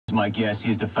My guest.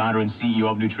 He is the founder and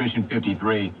CEO of Nutrition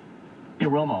 53. Hey,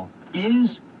 Romo, is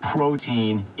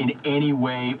protein in any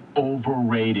way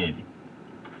overrated?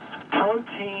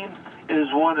 Protein is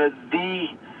one of the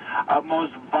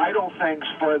most vital things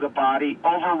for the body.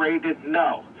 Overrated?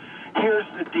 No. Here's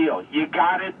the deal. You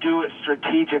got to do it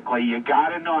strategically. You got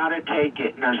to know how to take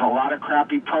it, and there's a lot of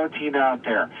crappy protein out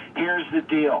there. Here's the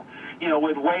deal.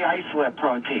 With whey isolate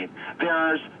protein,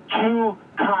 there's two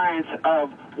kinds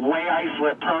of whey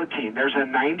isolate protein. There's a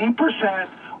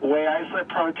 90% whey isolate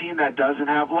protein that doesn't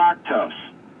have lactose.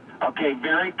 Okay,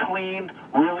 very clean,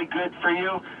 really good for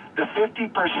you. The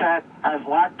 50% has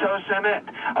lactose in it.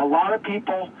 A lot of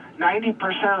people,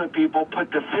 90% of the people,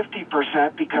 put the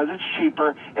 50% because it's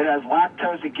cheaper. It has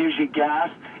lactose, it gives you gas,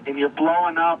 and you're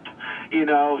blowing up,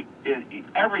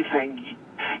 everything,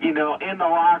 in the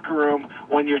locker room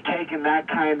when you're taking that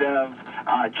kind of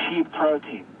cheap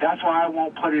protein. That's why I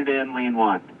won't put it in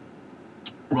Lean1.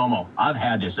 Romo, I've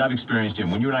had this. I've experienced it.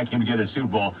 When you and I came together at Super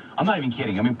Bowl, I'm not even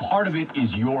kidding. I mean, part of it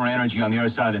is your energy on the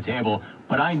other side of the table,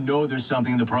 but I know there's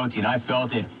something in the protein. I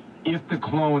felt it. If the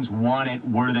clones want it,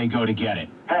 where do they go to get it?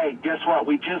 Hey, guess what?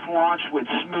 We just launched with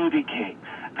Smoothie King,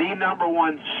 the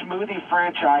 #1 smoothie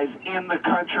franchise in the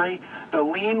country, the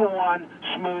Lean1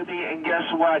 Smoothie. And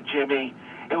guess what, Jimmy?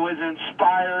 It was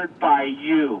inspired by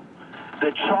you.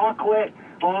 The chocolate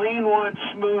Lean1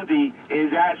 Smoothie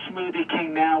is at Smoothie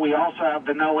King now. We also have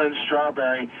vanilla and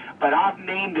strawberry, but I've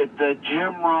named it the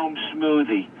Jim Rome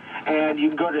Smoothie. And you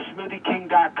can go to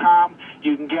smoothieking.com.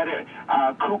 You can get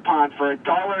a coupon for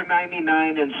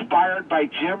 $1.99, inspired by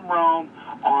Jim Rome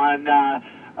on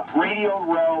Radio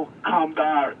Row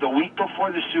the week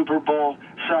before the Super Bowl.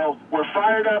 So we're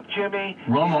fired up, Jimmy.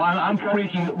 Romo, I'm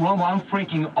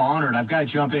freaking honored. I've got to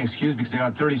jump in. Excuse me, because I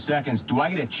got 30 seconds. Do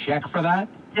I get a check for that?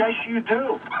 Yes, you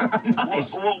do. Nice.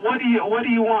 What do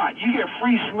you want? You get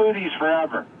free smoothies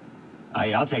forever.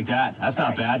 I'll take that. That's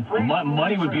not bad.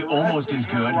 Money would be almost as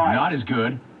good, not as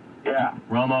good. Yeah.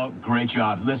 Romo, great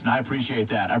job. Listen, I appreciate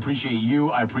that. I appreciate you.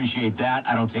 I appreciate that.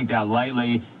 I don't take that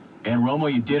lightly. And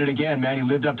Romo, you did it again, man. You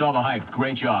lived up to all the hype.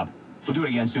 Great job. We'll do it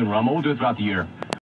again soon, Romo. We'll do it throughout the year.